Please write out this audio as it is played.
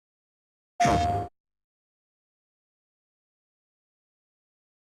Good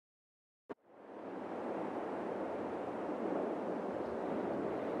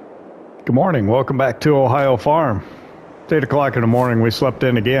morning. Welcome back to Ohio Farm. It's 8 o'clock in the morning. We slept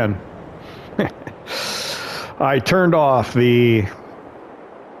in again. I turned off the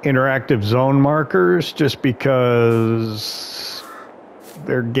interactive zone markers just because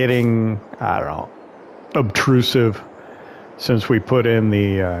they're getting, I don't know, obtrusive since we put in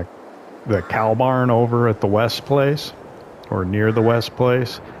the cow barn over at the West place, or near the West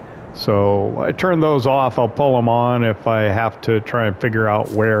place. So I turned those off. I'll pull them on if I have to try and figure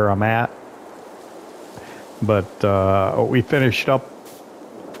out where I'm at. But we finished up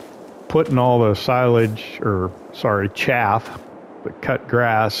putting all the silage, or sorry, chaff, the cut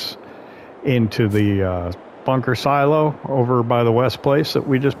grass, into the bunker silo over by the West place that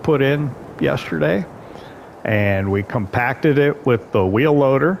we just put in yesterday. And we compacted it with the wheel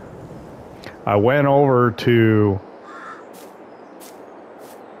loader. I went over to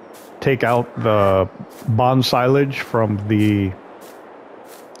take out the bond silage from the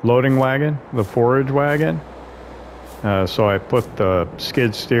loading wagon, the forage wagon. So I put the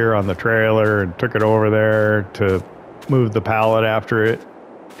skid steer on the trailer and took it over there to move the pallet after it,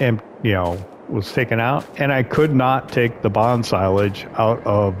 and was taken out. And I could not take the bond silage out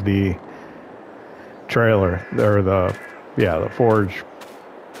of the trailer, or the forage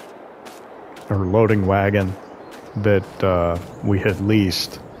or loading wagon that we had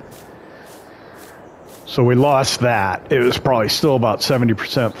leased. So we lost that. It was probably still about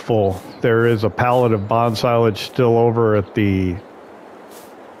 70% full. There is a pallet of bond silage still over at the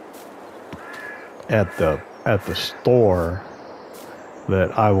store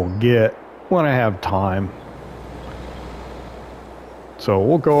that I will get when I have time. So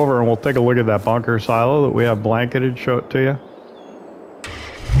we'll go over and we'll take a look at that bunker silo that we have blanketed, show it to you.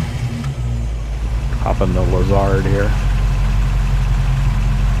 Hop in the Lazard here.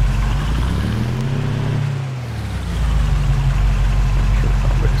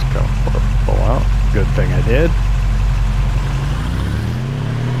 Good thing I did.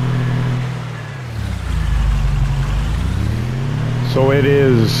 So it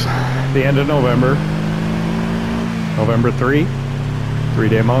is the end of November. November 3,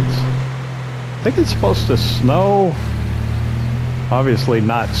 3-day months. I think it's supposed to snow. Obviously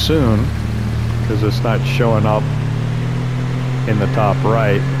not soon, because it's not showing up in the top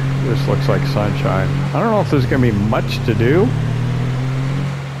right. This looks like sunshine. I don't know if there's going to be much to do.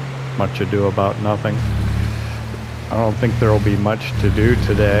 Much ado about nothing. I don't think there will be much to do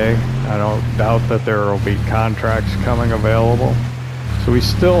today. I don't doubt that there will be contracts coming available. So we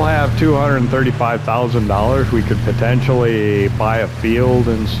still have $235,000. We could potentially buy a field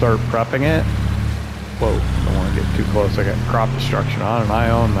and start prepping it. Whoa, don't want to get too close. I got crop destruction on and I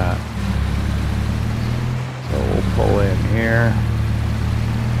own that. So we'll pull in here.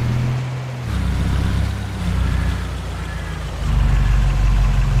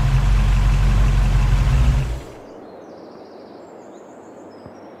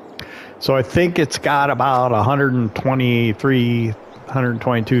 So I think it's got about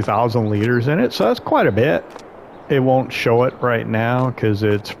 122,000 liters in it. So that's quite a bit. It won't show it right now because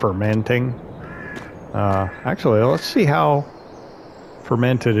it's fermenting. Actually, let's see how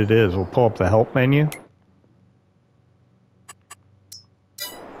fermented it is. We'll pull up the help menu.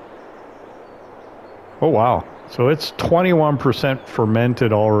 Oh, wow. So it's 21%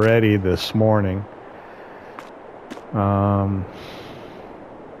 fermented already this morning.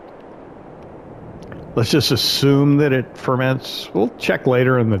 Let's just assume that it ferments. We'll check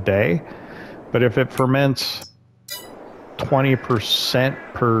later in the day. But if it ferments 20%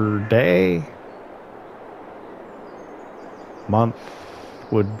 per day, month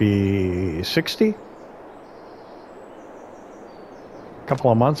would be 60. A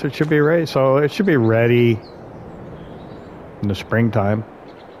couple of months it should be ready. So it should be ready in the springtime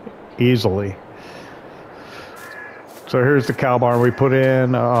easily. So here's the cow barn. We put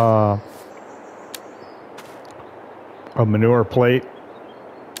in a manure plate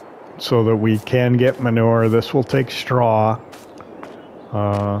so that we can get manure. This will take straw.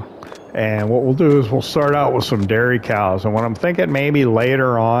 And what we'll do is we'll start out with some dairy cows. And what I'm thinking maybe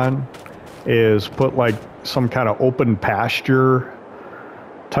later on is put like some kind of open pasture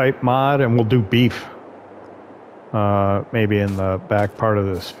type mod, and we'll do beef maybe in the back part of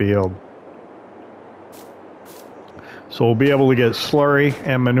this field. So we'll be able to get slurry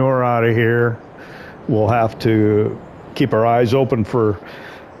and manure out of here. We'll have to keep our eyes open for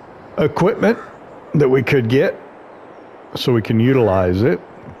equipment that we could get so we can utilize it.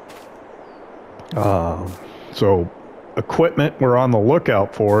 So equipment we're on the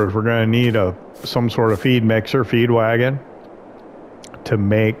lookout for is we're going to need some sort of feed mixer, feed wagon to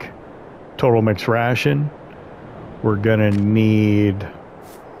make total mixed ration. We're going to need,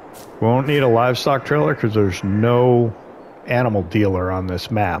 we won't need a livestock trailer because there's no animal dealer on this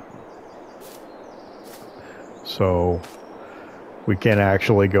map. So we can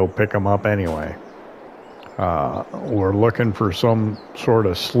actually go pick them up anyway. We're looking for some sort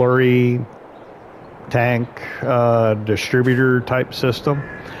of slurry tank distributor type system.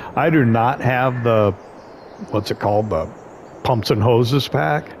 I do not have the, what's it called, the pumps and hoses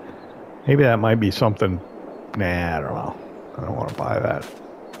pack. Maybe that might be something. Nah, I don't know. I don't want to buy that.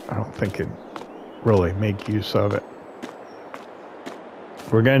 I don't think it'd really make use of it.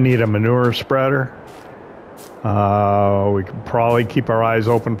 We're going to need a manure spreader. We could probably keep our eyes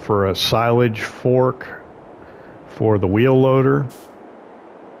open for a silage fork for the wheel loader.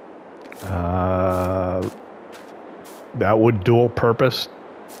 That would dual purpose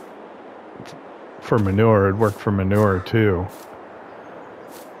for manure. It'd work for manure too.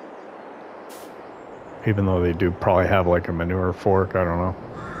 Even though they do probably have like a manure fork, I don't know.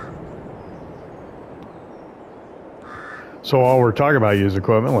 So while we're talking about used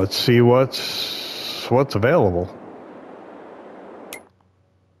equipment, let's see what's available.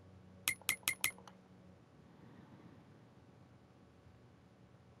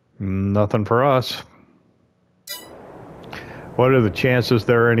 Nothing for us. What are the chances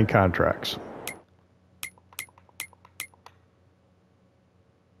there are any contracts?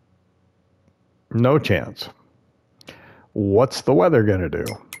 No chance. What's the weather going to do?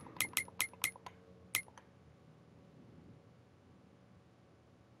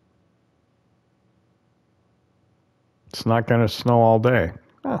 It's not going to snow all day.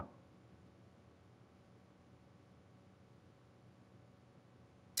 Huh.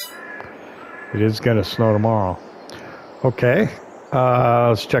 It is going to snow tomorrow. Okay,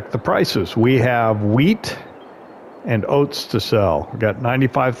 let's check the prices. We have wheat and oats to sell. We got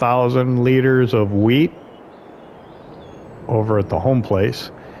 95,000 liters of wheat over at the home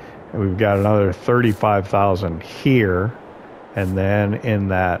place. And we've got another 35,000 here. And then in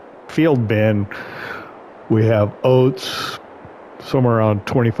that field bin, we have oats somewhere around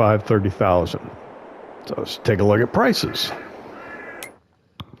 25,000, 30,000. So let's take a look at prices.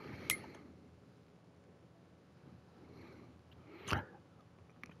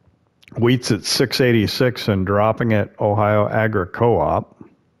 Wheat's at $6.86 and dropping at Ohio Agri Co-op.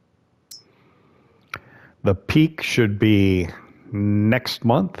 The peak should be next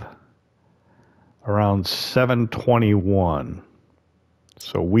month around $7.21.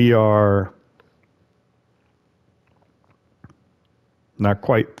 So we are not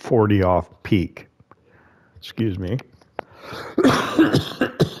quite 40 off peak. Excuse me.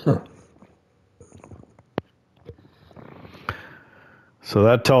 So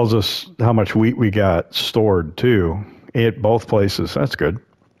that tells us how much wheat we got stored too at both places. That's good.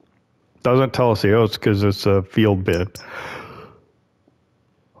 Doesn't tell us the oats because it's a field bid.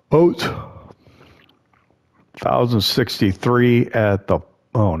 Oats, 1,063 at the,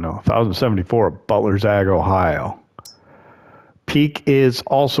 1,074 at Butler's Ag, Ohio. Peak is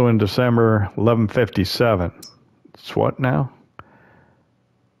also in December, 1157. It's what now?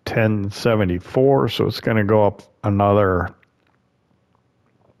 1074. So it's going to go up another.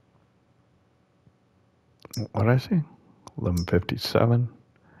 What did I say? 1157.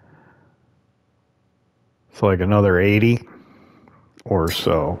 It's like another 80 or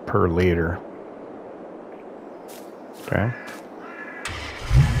so per liter. Okay.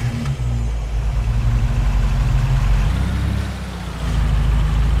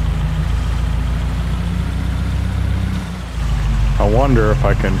 I wonder if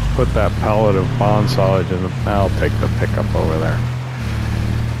I can put that pallet of bond silage in. I'll take the pickup over there.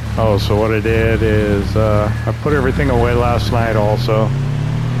 Oh, so what I did is I put everything away last night also.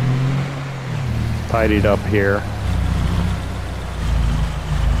 Tidied up here.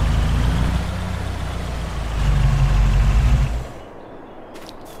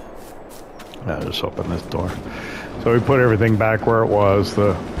 I'll just open this door. So we put everything back where it was.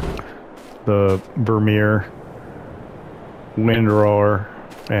 The Vermeer, Windrower,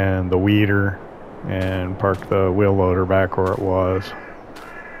 and the weeder, and parked the wheel loader back where it was.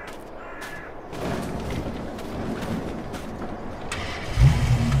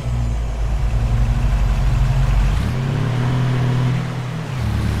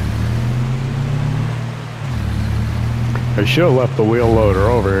 I should have left the wheel loader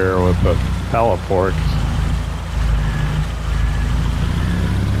over here with the pallet forks.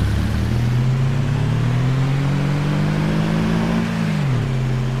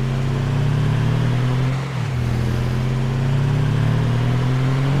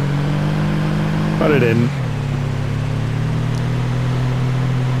 But it didn't.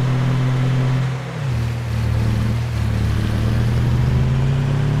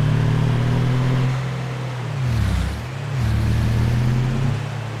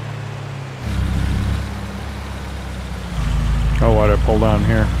 Oh, why'd I pull down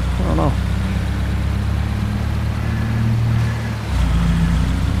here? I don't know.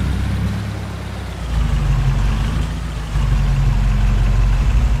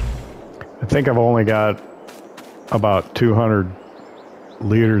 I think I've only got about 200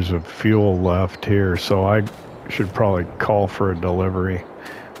 liters of fuel left here, so I should probably call for a delivery.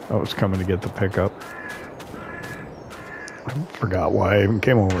 I was coming to get the pickup. I forgot why I even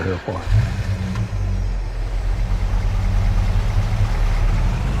came over here for.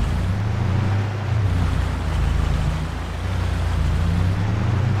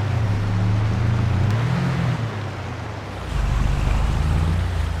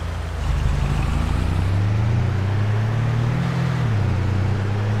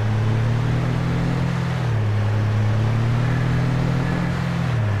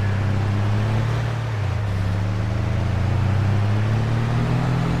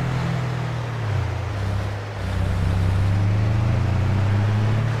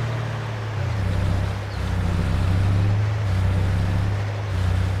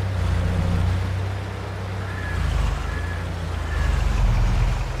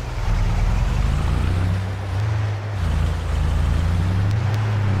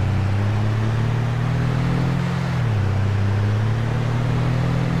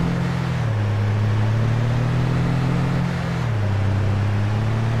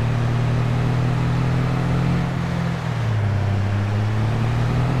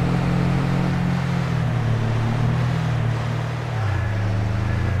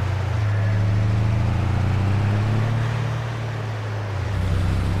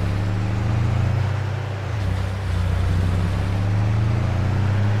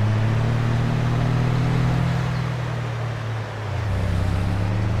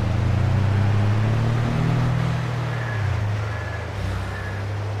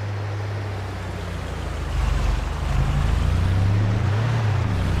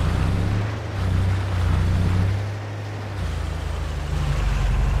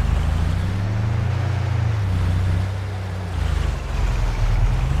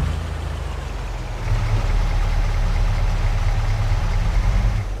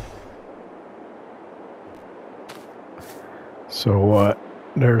 So what?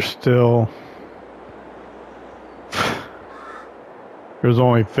 There's still... There's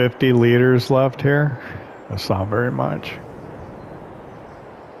only 50 liters left here. That's not very much.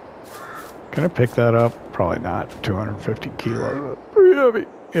 Can I pick that up? Probably not. 250 kilos. Pretty heavy.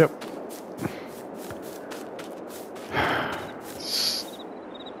 Yep.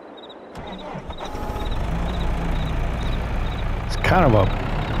 It's kind of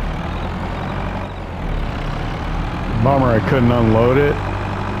a bummer I couldn't unload it.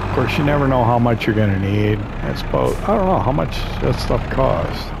 Of course, you never know how much you're going to need. I suppose. I don't know how much that stuff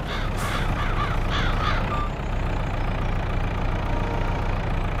costs.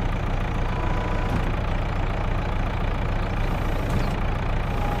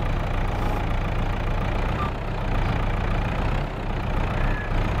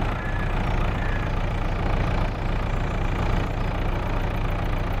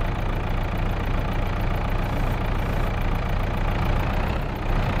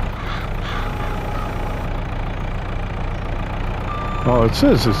 Well, it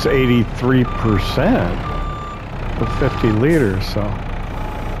says it's 83% of 50 liters, so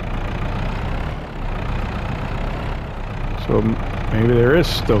maybe there is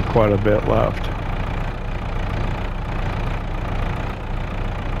still quite a bit left.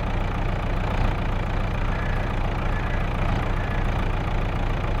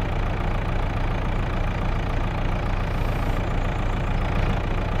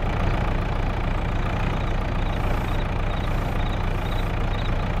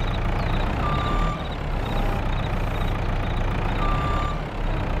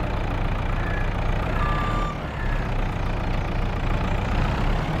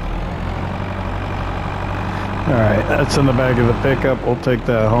 Alright, that's in the back of the pickup. We'll take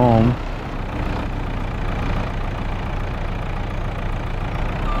that home.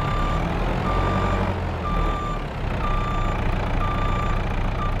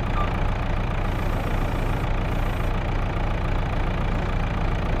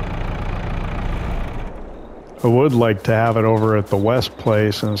 I would like to have it over at the West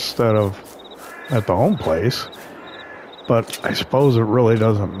place instead of at the home place, but I suppose it really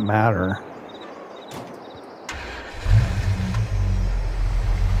doesn't matter.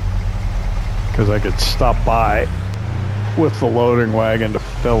 because I could stop by with the loading wagon to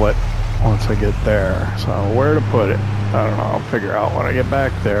fill it once I get there. So where to put it, I don't know. I'll figure out when I get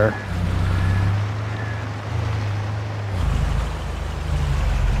back there.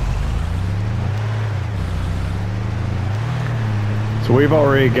 So we've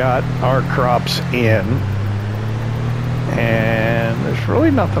already got our crops in, and there's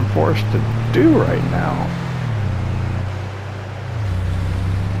really nothing for us to do right now.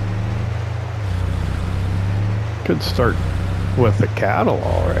 Could start with the cattle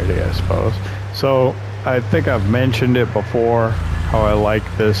already, I suppose. So I think I've mentioned it before, how I like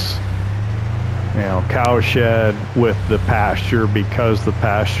this, you know, cowshed with the pasture, because the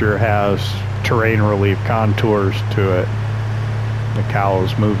pasture has terrain relief contours to it. The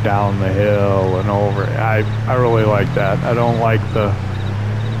cows move down the hill and over. I really like that. I don't like the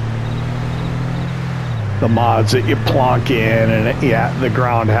mods that you plonk in, and yeah, the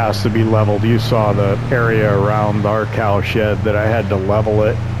ground has to be leveled. You saw the area around our cow shed that I had to level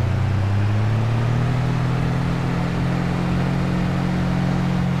it.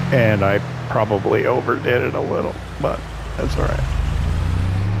 And I probably overdid it a little, but that's all right.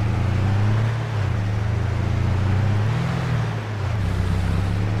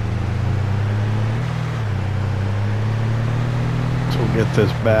 So we'll get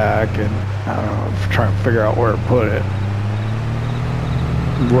this back, and I don't know, I'm trying to figure out where to put it,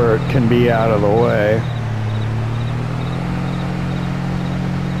 where it can be out of the way.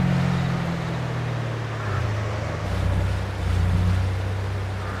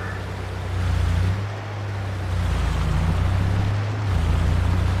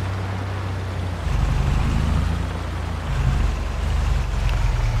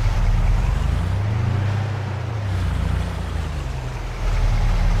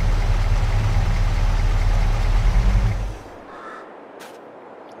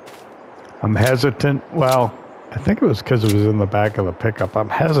 I'm hesitant. Well, I think it was because it was in the back of the pickup. I'm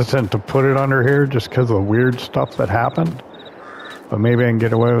hesitant to put it under here just because of the weird stuff that happened. But maybe I can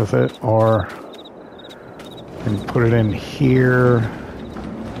get away with it, or I can put it in here.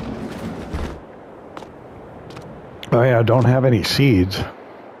 Oh yeah, I don't have any seeds.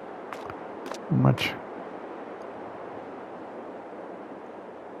 Much.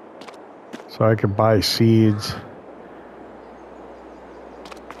 So I could buy seeds.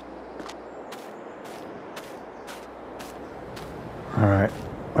 All right,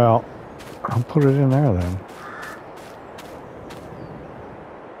 well, I'll put it in there then.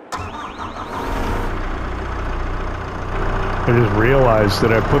 I just realized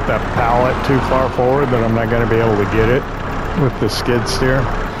that I put that pallet too far forward, that I'm not going to be able to get it with the skid steer.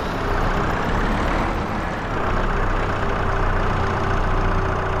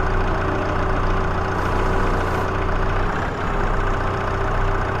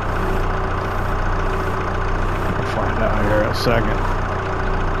 I'll find out here in a second.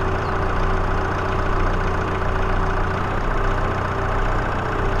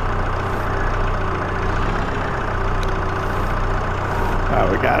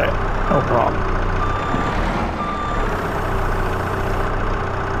 We got it. No problem.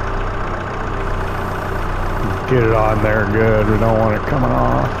 Get it on there good. We don't want it coming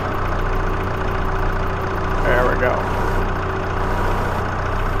off. There we go.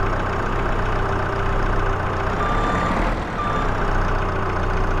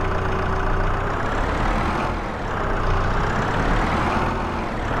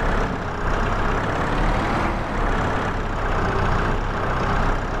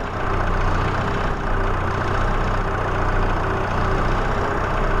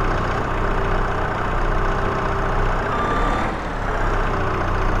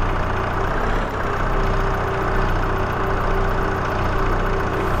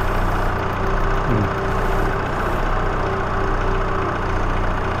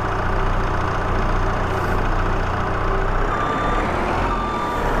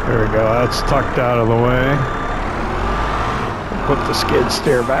 There we go, that's tucked out of the way. Put the skid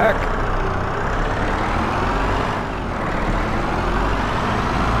steer back.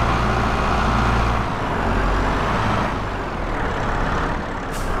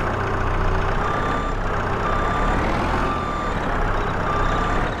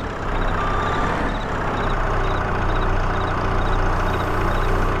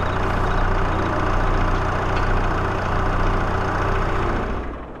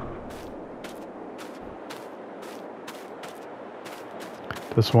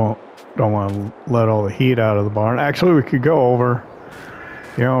 Don't want to let all the heat out of the barn. Actually, we could go over.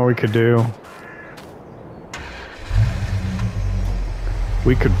 You know what we could do?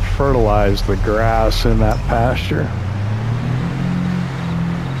 We could fertilize the grass in that pasture.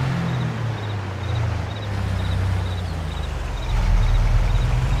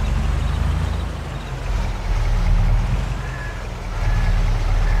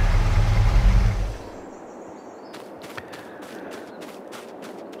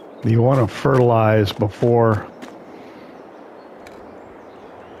 You want to fertilize before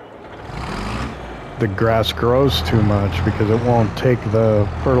the grass grows too much, because it won't take the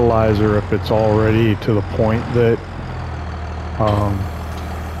fertilizer if it's already to the point that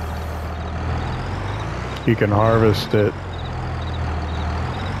you can harvest it.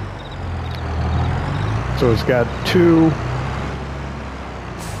 So it's got two,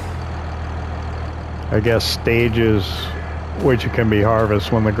 I guess, stages which it can be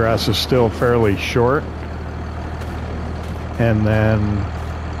harvested: when the grass is still fairly short, and then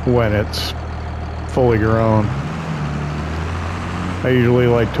when it's fully grown. I usually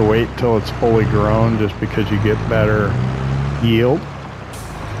like to wait till it's fully grown, just because you get better yield.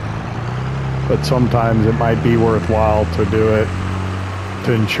 But sometimes it might be worthwhile to do it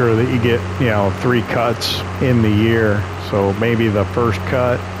to ensure that you get, 3 cuts in the year. So maybe the first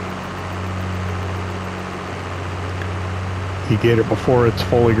cut, you get it before it's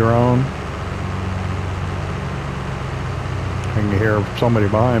fully grown. I can hear somebody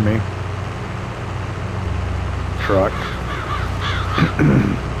behind me. Truck.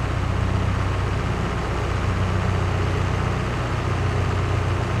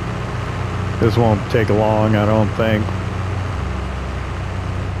 This won't take long, I don't think.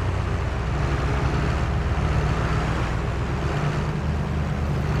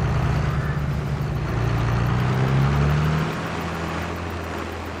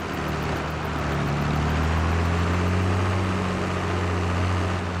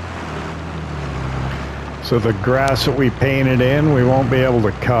 So the grass that we painted in, we won't be able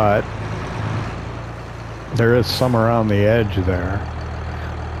to cut. There is some around the edge there.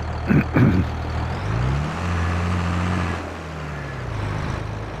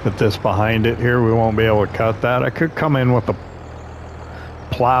 But this behind it here, we won't be able to cut that. I could come in with a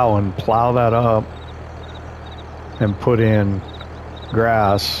plow and plow that up and put in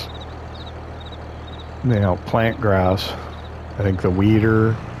grass, plant grass. I think the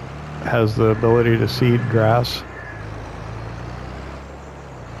weeder has the ability to seed grass.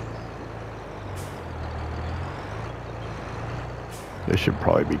 This should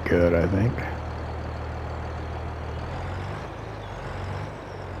probably be good, I think.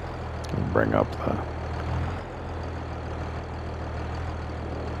 Bring up the...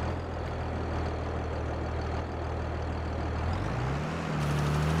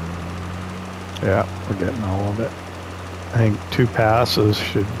 Yeah, we're getting all of it. I think 2 passes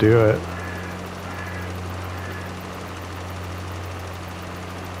should do it.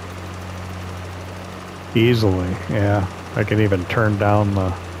 Easily, yeah. I can even turn down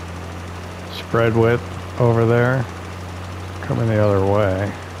the spread width over there. Coming the other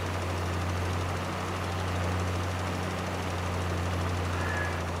way.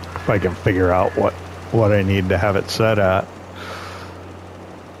 If I can figure out what I need to have it set at.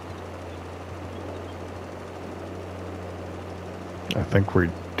 I think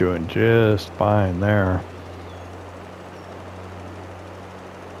we're doing just fine there.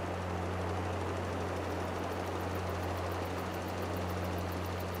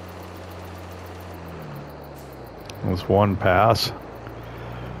 That's 1 pass.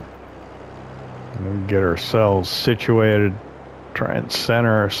 And we get ourselves situated, try and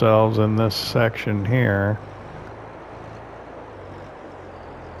center ourselves in this section here.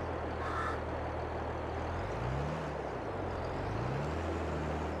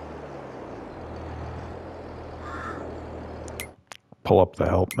 Pull up the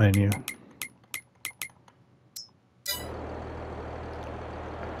help menu.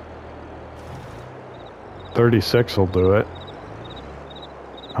 $36 will do it.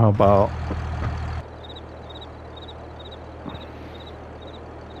 How about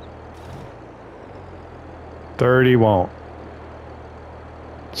 $30 won't.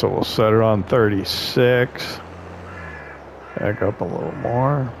 So we'll set it on 36. Back up a little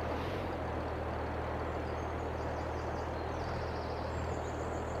more.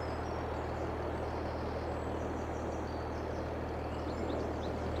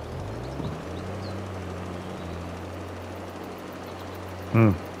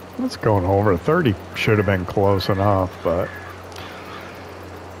 It's going over. 30 should have been close enough, but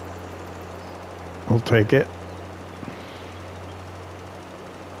we'll take it.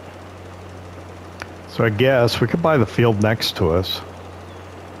 So I guess we could buy the field next to us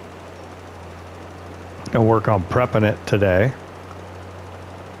and work on prepping it today.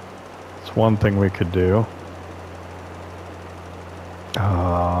 It's one thing we could do.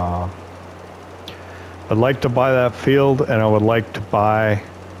 I'd like to buy that field, and I would like to buy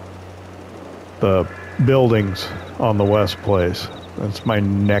the buildings on the west place. That's my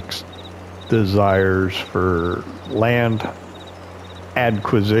next desires for land.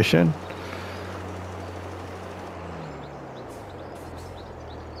 adquisition.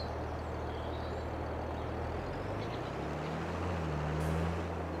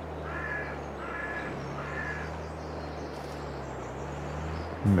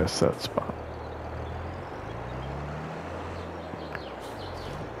 Missed that spot.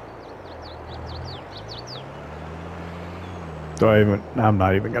 I'm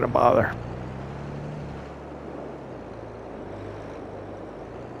not even gonna bother.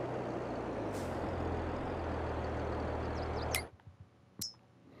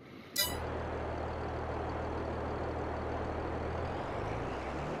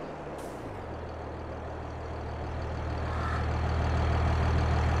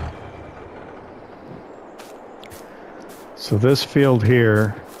 So this field here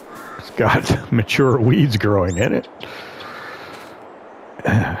has got mature weeds growing in it.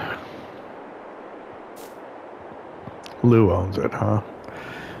 Lou owns it, huh?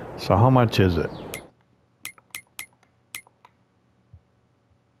 So how much is it?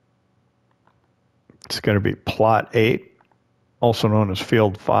 It's going to be plot 8, also known as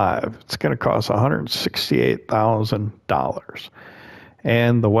field 5. It's going to cost $168,000.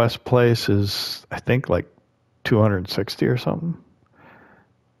 And the West Place is, I think, like 260 or something.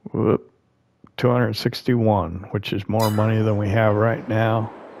 Whoop. 261, which is more money than we have right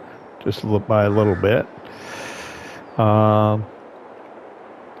now, just by a little bit.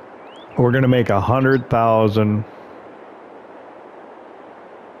 We're going to make 100,000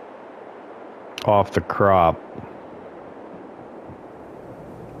 off the crop.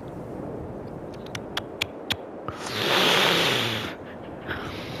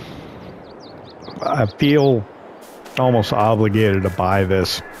 I feel almost obligated to buy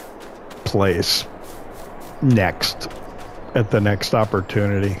this place next, at the next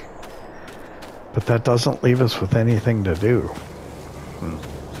opportunity. But that doesn't leave us with anything to do.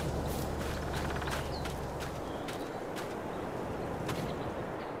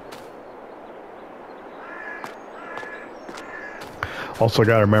 Also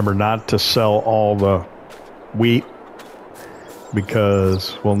got to remember not to sell all the wheat,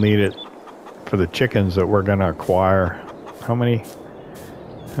 because we'll need it for the chickens that we're going to acquire. How many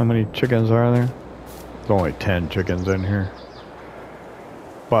chickens are there? There's only 10 chickens in here.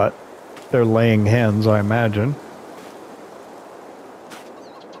 But they're laying hens, I imagine.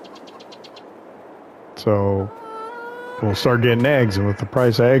 So we'll start getting eggs, and with the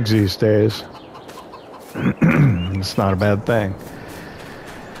price of eggs these days, it's not a bad thing.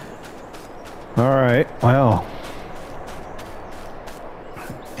 All right, well,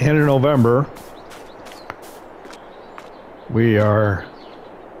 end of November, we are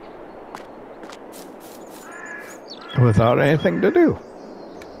without anything to do.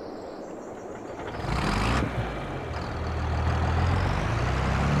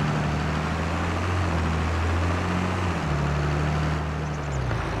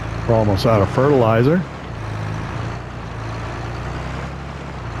 We're almost out of fertilizer.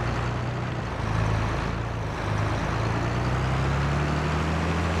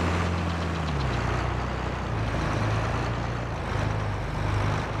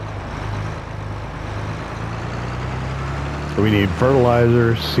 We need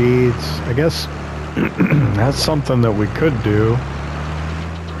fertilizer, seeds. I guess that's something that we could do.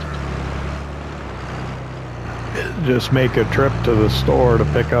 Just make a trip to the store to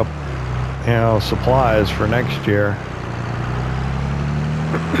pick up, supplies for next year.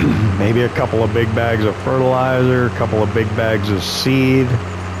 Maybe a couple of big bags of fertilizer, a couple of big bags of seed.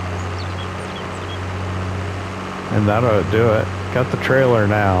 And that ought to do it. Got the trailer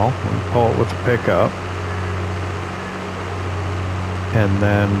now. We'll pull it with the pickup. And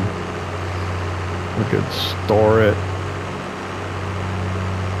then we could store it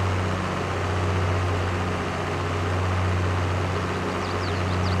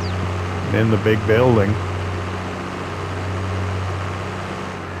in the big building.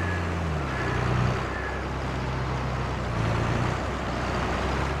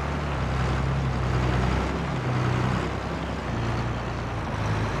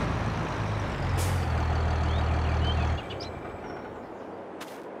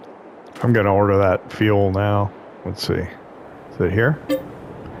 I'm going to order that fuel now. Let's see. Is it here?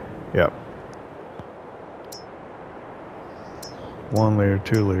 Yep. 1 liter,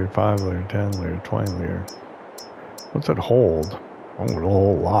 2 liter, 5 liter, 10 liter, 20 liter. What's it hold? Oh, a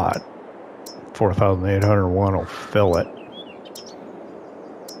whole lot. 4,801 will fill it.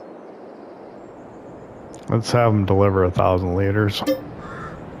 Let's have them deliver 1,000 liters.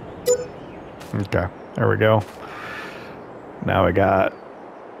 Okay, there we go. Now we got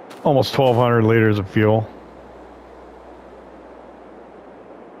almost 1,200 liters of fuel.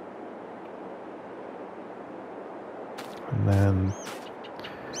 And then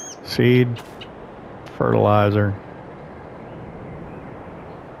seed, fertilizer.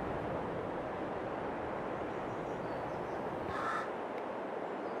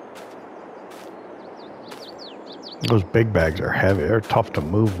 Those big bags are heavy. They're tough to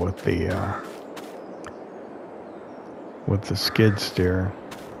move with the skid steer.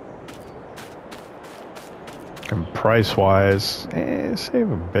 And price-wise,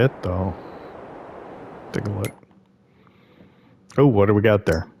 save a bit though. Take a look. Oh, what do we got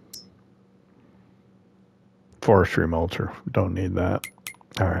there? Forestry mulcher. Don't need that.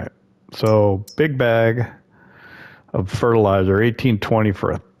 All right. So big bag of fertilizer, $18.20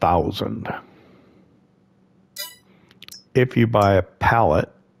 for 1,000. If you buy a pallet,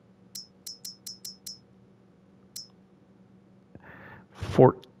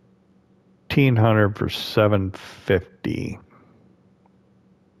 $1,400 for $750.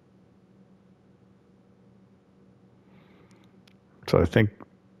 So I think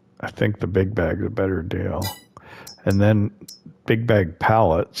the big bag's a better deal. And then big bag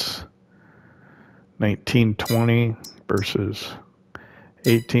pallets, $19.20 versus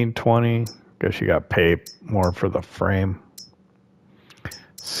 $18.20. Guess you got to pay more for the frame.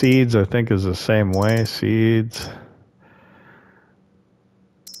 Seeds, I think, is the same way. Seeds.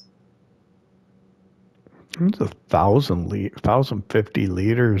 There's 1,050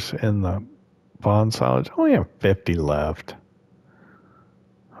 liters in the bond silage. I only have 50 left.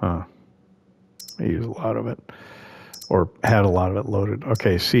 Huh. I use a lot of it. Or had a lot of it loaded.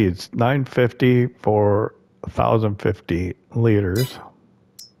 Okay, seeds. $9.50 for 1,050 liters.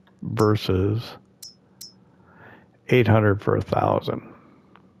 Versus $800 for 1,000.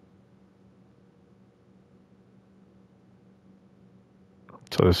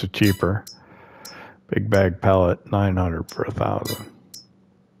 So this is cheaper. Big bag pallet, $900 for 1,000.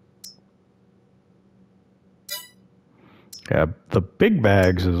 Yeah, the big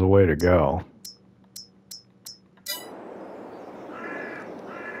bags is the way to go.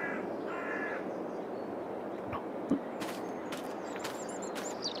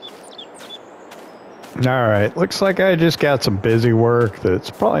 All right, looks like I just got some busy work that's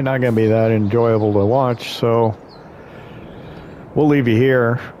probably not going to be that enjoyable to watch, so we'll leave you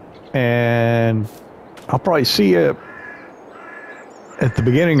here, and I'll probably see you at the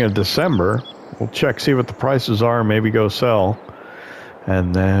beginning of December. We'll check, see what the prices are, maybe go sell,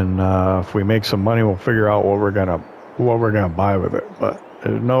 and then if we make some money, we'll figure out what we're gonna buy with it. But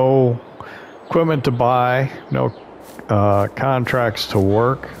there's no equipment to buy, no contracts to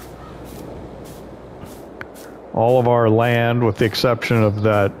work. All of our land, with the exception of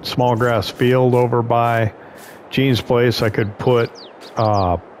that small grass field over by Gene's place, I could put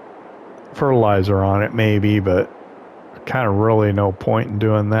fertilizer on it maybe, but kind of really no point in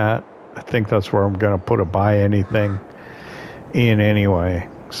doing that. I think that's where I'm going to put a buy anything in anyway.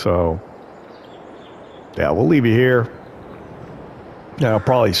 So, yeah, we'll leave you here. Yeah, I'll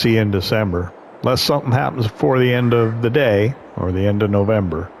probably see you in December. Unless something happens before the end of the day or the end of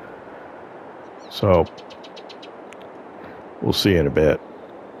November. So, we'll see you in a bit.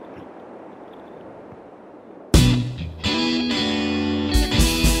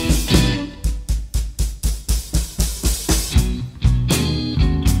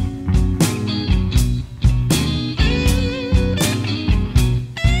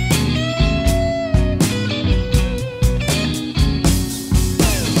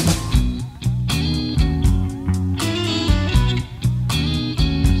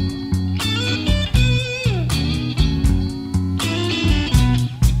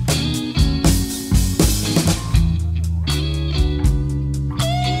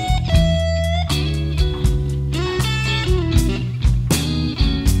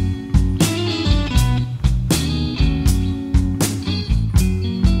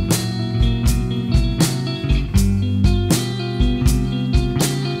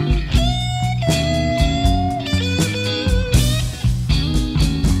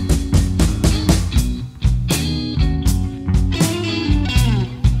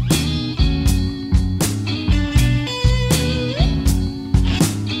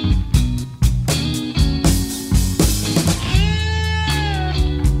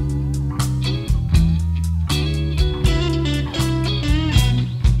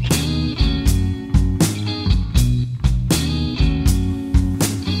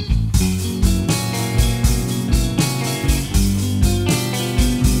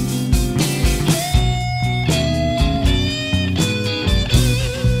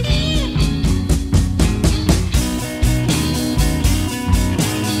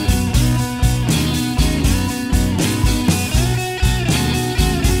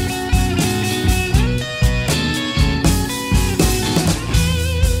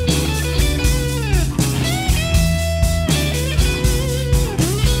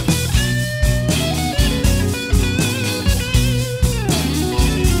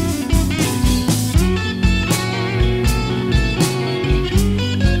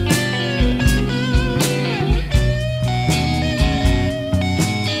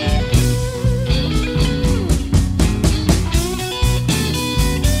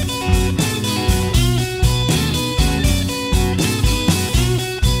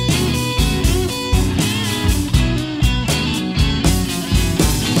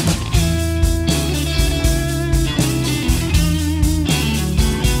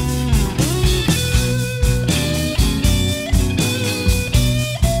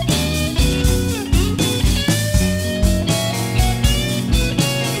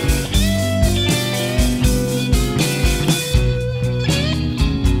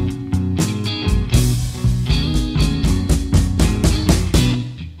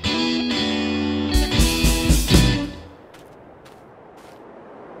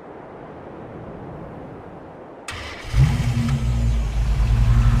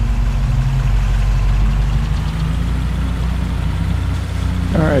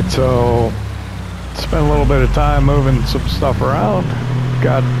 Alright, so spent a little bit of time moving some stuff around.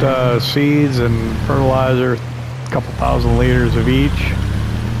 Got seeds and fertilizer, a couple thousand liters of each,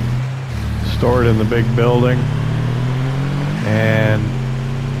 stored in the big building. And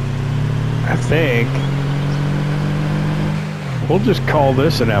I think we'll just call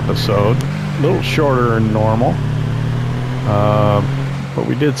this an episode. A little shorter than normal. But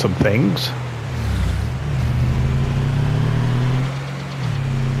we did some things.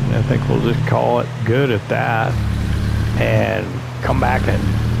 And I think we'll just call it good at that. And come back and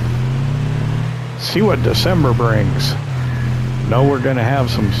see what December brings. Know we're going to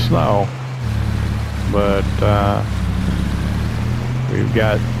have some snow. But we've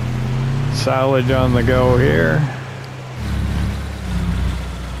got silage on the go here.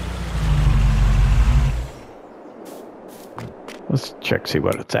 Let's check, see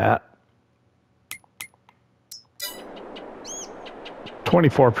what it's at.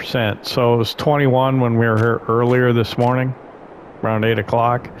 24%. So it was 21 when we were here earlier this morning, around 8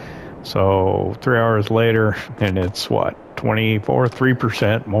 o'clock. So 3 hours later, and it's what, 24,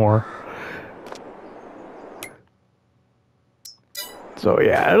 3% more. So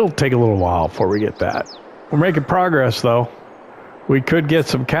yeah, it'll take a little while before we get that. We're making progress though. We could get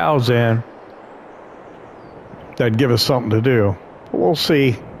some cows in. That'd give us something to do. We'll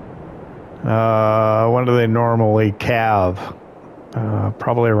see. When do they normally calve?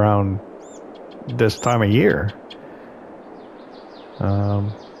 Probably around this time of year.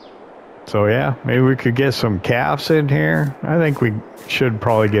 So yeah, maybe we could get some calves in here. I think we should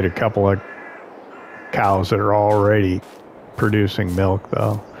probably get a couple of cows that are already producing milk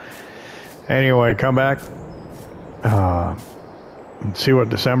though. Anyway, come back and see what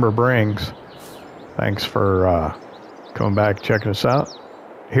December brings. Thanks for coming back, checking us out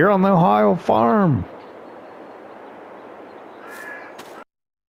here on the Ohio farm.